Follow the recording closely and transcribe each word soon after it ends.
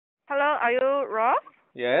are you Rob?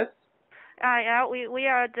 Yes. Yeah, we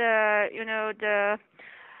are the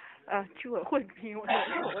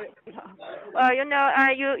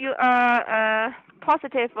you are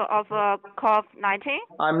positive of COVID-19.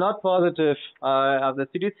 I'm not positive. The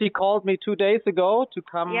CDC called me 2 days ago to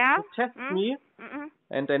come to test me,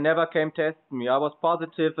 and they never came test me. I was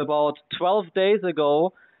positive about 12 days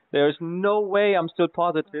ago. There's no way I'm still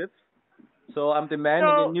positive, so I'm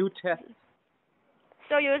demanding a new test.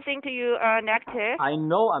 So you think you are negative? I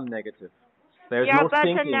know I'm negative. There's no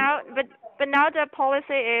thinking. But now the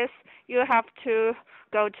policy is you have to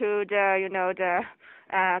go to the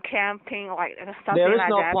camping like something like that. There is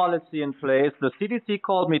no policy in place. The CDC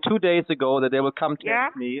called me 2 days ago that they will come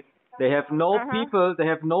test me. They have no people. They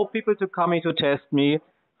have no people to come in to test me.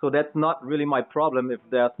 So that's not really my problem if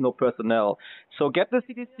there's no personnel. So get the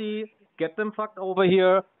CDC, get them fucked over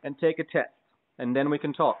here, and take a test, and then we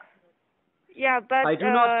can talk. Yeah, but I do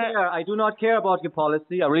not care. I do not care about your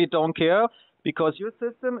policy. I really don't care. Because your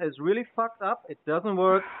system is really fucked up. It doesn't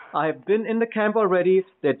work. I have been in the camp already.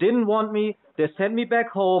 They didn't want me. They sent me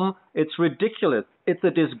back home. It's ridiculous. It's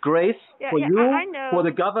a disgrace for you, for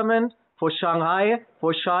the government, for Shanghai,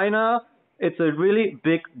 for China. It's a really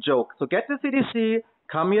big joke. So get the CDC,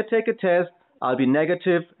 come here, take a test. I'll be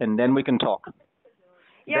negative, and then we can talk.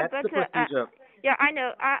 Yeah, that's the procedure. Yeah,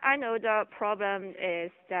 I know the problem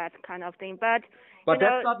is that kind of thing, but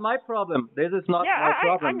that's not my problem. This is not my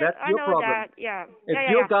problem. That's your problem.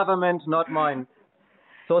 It's your government, not mine.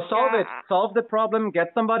 So solve it. Solve the problem.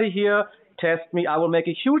 Get somebody here. Test me. I will make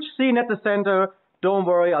a huge scene at the center. Don't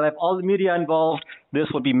worry. I'll have all the media involved. This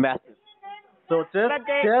will be massive. So just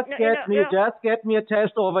get me a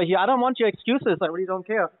test over here. I don't want your excuses. I really don't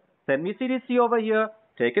care. Send me CDC over here.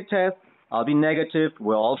 Take a test. I'll be negative.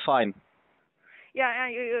 We're all fine. Yeah,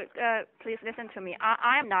 you please listen to me.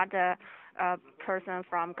 I am not a person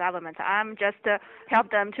from government. I'm just help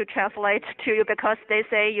them to translate to you because they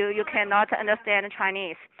say you cannot understand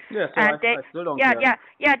Chinese. Yes, so I still don't care.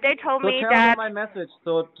 Yeah. They told me tell that. them my message.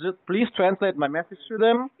 So just please translate my message to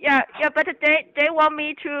them. Yeah, but they want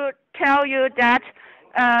me to tell you that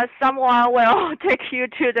someone will take you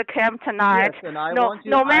to the camp tonight. Yes, and I want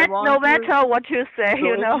you, no matter what you say,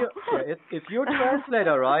 so if you're a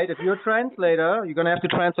translator, right? If you're a translator, you're gonna have to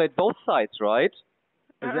translate both sides, right?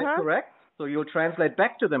 Is that correct? So you'll translate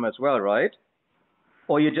back to them as well, right?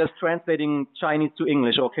 Or you're just translating Chinese to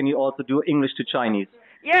English, or can you also do English to Chinese?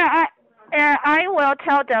 Yeah, I will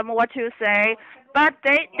tell them what you say, but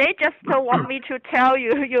they just want me to tell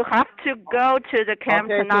you have to go to the camp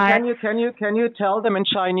tonight. So can you tell them in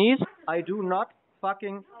Chinese? I do not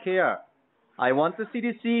fucking care. I want the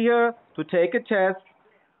CDC here to take a test.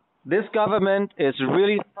 This government is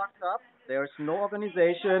really fucked up. There's no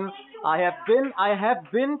organization. I have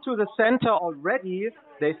been to the center already.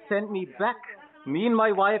 They sent me back. Me and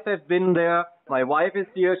my wife have been there. My wife is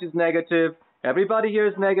here. She's negative. Everybody here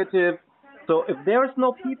is negative. So if there's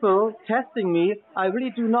no people testing me, I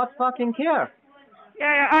really do not fucking care.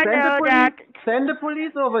 Yeah, I know that. Send the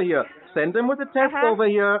police over here. Send them with a test over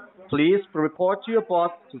here. Please report to your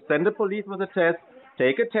boss to send the police with a test.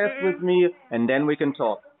 Take a test with me, and then we can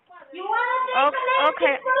talk.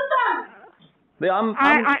 Okay.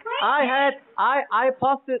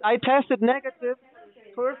 I tested negative,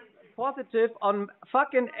 first positive on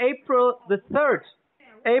fucking April the 3rd.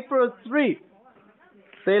 April 3.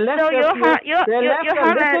 They left us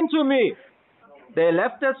listen to me. They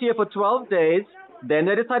left us here for 12 days. Then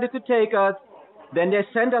they decided to take us. Then they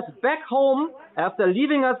sent us back home after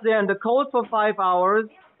leaving us there in the cold for 5 hours.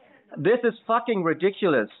 This is fucking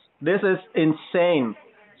ridiculous. This is insane.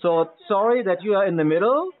 So sorry that you are in the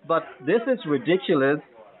middle, but this is ridiculous.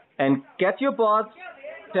 And get your boss.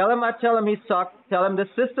 Tell him he sucks. Tell him the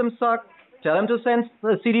system sucks. Tell him to send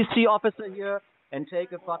the CDC officer here and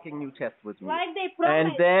take a fucking new test with me. Like they promised.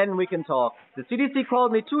 And then we can talk. The CDC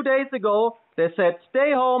called me 2 days ago. They said,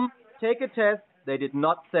 stay home, take a test. They did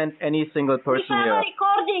not send any single person here. We have a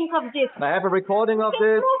recording of this. I have a recording of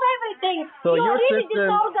this. Prove everything. So You're really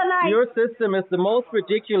disorganized. your system is the most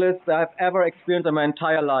ridiculous that I've ever experienced in my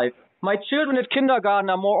entire life. My children at kindergarten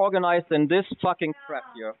are more organized than this fucking crap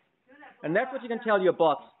here. And that's what you can tell your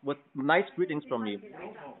boss with nice greetings from me.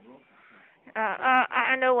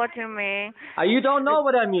 I know what you mean. You don't know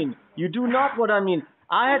what I mean. You do not what I mean.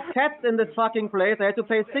 I had cats in this fucking place. I had to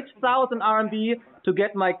pay 6,000 RMB to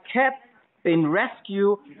get my cat in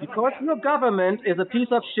rescue because your government is a piece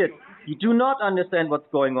of shit. You do not understand what's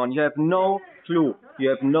going on. You have no clue. You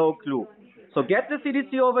have no clue. So get the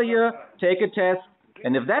CDC over here, take a test,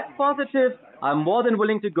 and if that's positive, I'm more than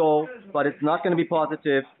willing to go, but it's not going to be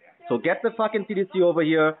positive. So get the fucking CDC over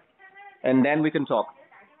here, and then we can talk.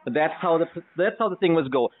 That's how the thing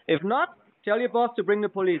must go. If not, tell your boss to bring the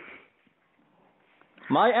police.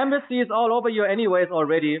 My embassy is all over you anyways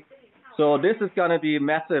already, so this is gonna be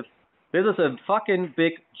massive. This is a fucking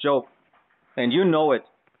big joke, and you know it,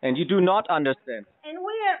 and you do not understand. And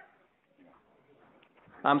we're...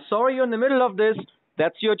 I'm sorry you're in the middle of this.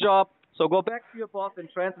 That's your job. So go back to your boss and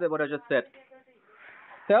translate what I just said.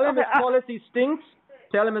 Tell him his policy stinks.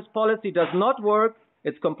 Tell him his policy does not work.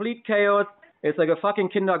 It's complete chaos. It's like a fucking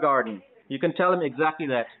kindergarten. You can tell him exactly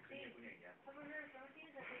that.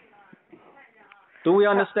 Do we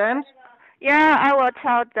understand? Yeah, I will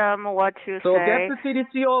tell them what to So say. get the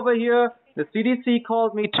CDC over here. The CDC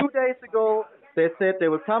called me 2 days ago. They said they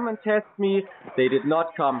will come and test me. They did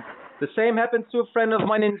not come. The same happens to a friend of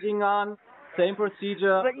mine in Jing'an. Same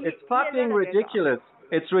procedure. It's fucking ridiculous.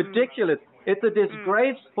 It's ridiculous. It's a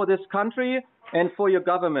disgrace for this country and for your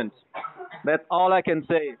government. That's all I can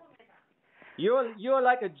say. You're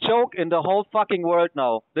like a joke in the whole fucking world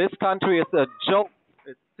now. This country is a joke.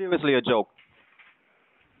 It's seriously a joke.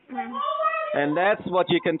 And that's what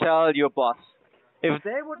you can tell your boss. If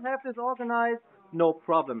they would have this organized, no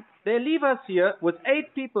problem. They leave us here with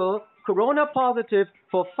 8 people, corona positive,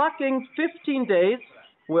 for fucking 15 days.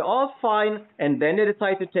 We're all fine, and then they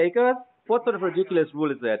decide to take us? What sort of ridiculous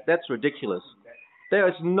rule is that? That's ridiculous. There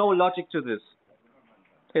is no logic to this.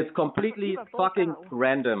 It's completely fucking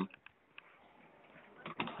random.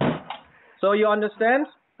 So you understand?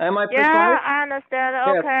 Am I precise? Yeah, I understand.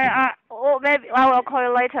 Yes. Okay. Maybe I will call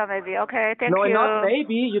you later. Maybe. Okay. Thank you. No, not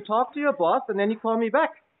maybe. You talk to your boss and then you call me back.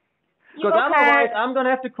 Because otherwise, I'm gonna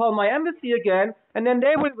have to call my embassy again, and then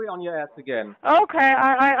they will be on your ass again. Okay.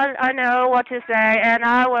 I know what to say, and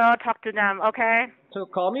I will talk to them. Okay. So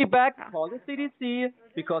call me back. Call the CDC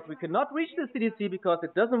because we cannot reach the CDC because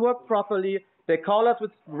it doesn't work properly. They call us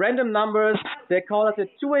with random numbers. They call us at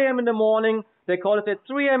 2 a.m. in the morning. They call us at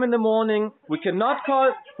 3 a.m. in the morning. We cannot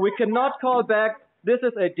call back. This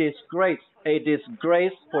is a disgrace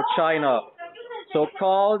for China. So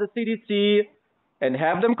call the CDC and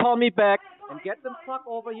have them call me back and get them fuck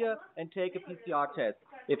over here and take a PCR test.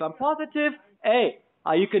 If I'm positive, hey,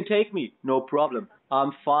 you can take me. No problem.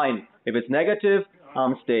 I'm fine. If it's negative,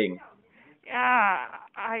 I'm staying. Yeah,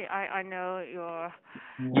 I know you're...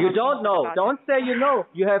 You don't know. Don't say you know.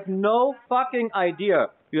 You have no fucking idea.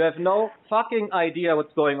 You have no fucking idea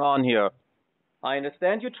what's going on here. I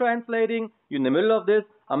understand you're translating. You're in the middle of this.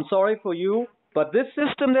 I'm sorry for you. But this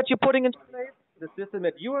system that you're putting into place, the system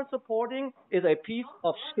that you are supporting, is a piece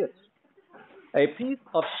of shit. A piece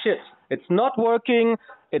of shit. It's not working.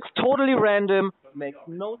 It's totally random. Makes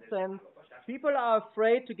no sense. People are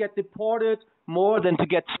afraid to get deported more than to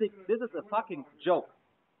get sick. This is a fucking joke.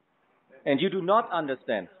 And you do not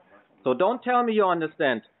understand. So don't tell me you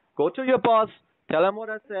understand. Go to your boss, tell him what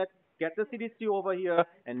I said, get the CDC over here,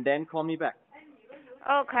 and then call me back.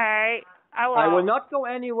 Okay. I will not go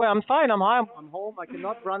anywhere. I'm fine. I'm home. I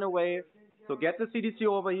cannot run away. So get the CDC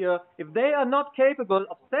over here. If they are not capable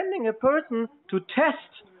of sending a person to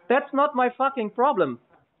test, that's not my fucking problem.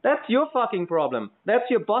 That's your fucking problem. That's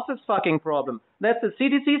your boss's fucking problem. That's the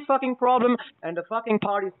CDC's fucking problem and the fucking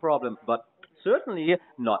party's problem. But certainly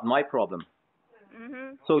not my problem.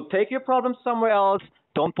 So take your problems somewhere else.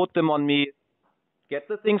 Don't put them on me. Get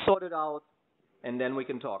the thing sorted out, and then we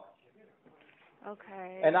can talk.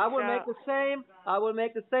 Okay. And I will make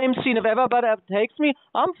the same scene. If everybody takes me,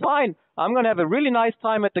 I'm fine. I'm going to have a really nice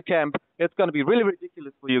time at the camp. It's going to be really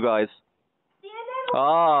ridiculous for you guys.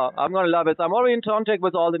 I'm going to love it. I'm already in contact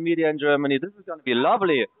with all the media in Germany. This is going to be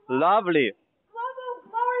lovely. Lovely. Global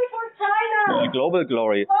glory for China. Global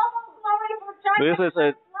glory. Global glory for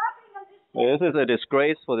China. This is a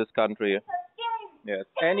disgrace for this country. Yes.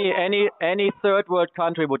 Any third world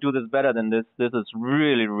country would do this better than this. This is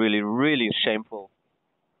really, really, really shameful.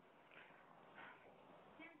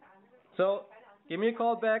 So, give me a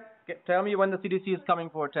call back. Tell me when the CDC is coming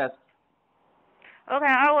for a test. Okay,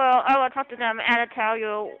 I will talk to them and tell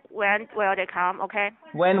you when will they come. Okay.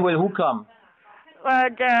 When will who come?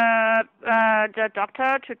 The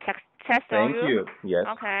doctor to test you. Thank you. Yes.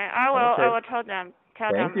 Okay, I will tell them.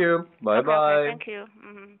 Thank you. Bye bye. Okay, thank you.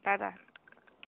 Bye bye.